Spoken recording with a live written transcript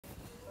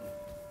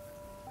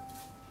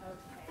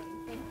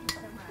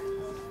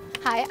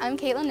Hi, I'm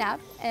Caitlin Knapp,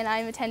 and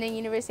I'm attending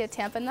University of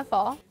Tampa in the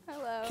fall.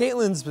 Hello.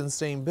 Caitlin's been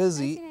staying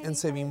busy and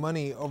saving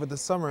money over the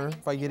summer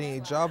by getting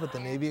a job at the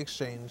Navy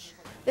Exchange.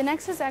 The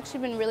NEX has actually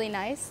been really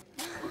nice.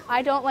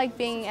 I don't like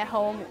being at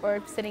home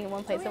or sitting in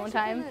one place at one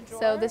time,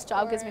 so this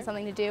job gives me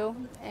something to do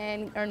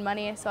and earn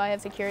money so I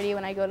have security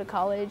when I go to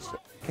college.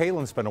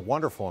 Caitlin's been a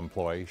wonderful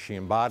employee. She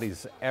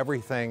embodies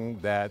everything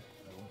that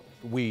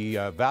we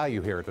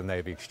value here at the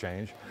Navy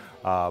Exchange.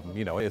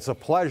 You know, it's a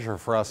pleasure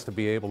for us to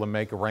be able to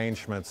make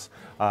arrangements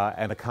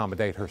and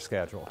accommodate her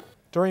schedule.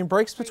 During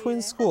breaks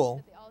between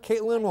school,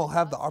 Caitlin will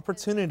have the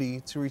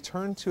opportunity to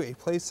return to a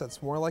place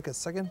that's more like a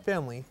second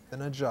family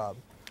than a job.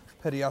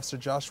 Petty Officer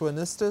Joshua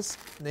Nistas,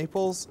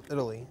 Naples,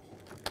 Italy.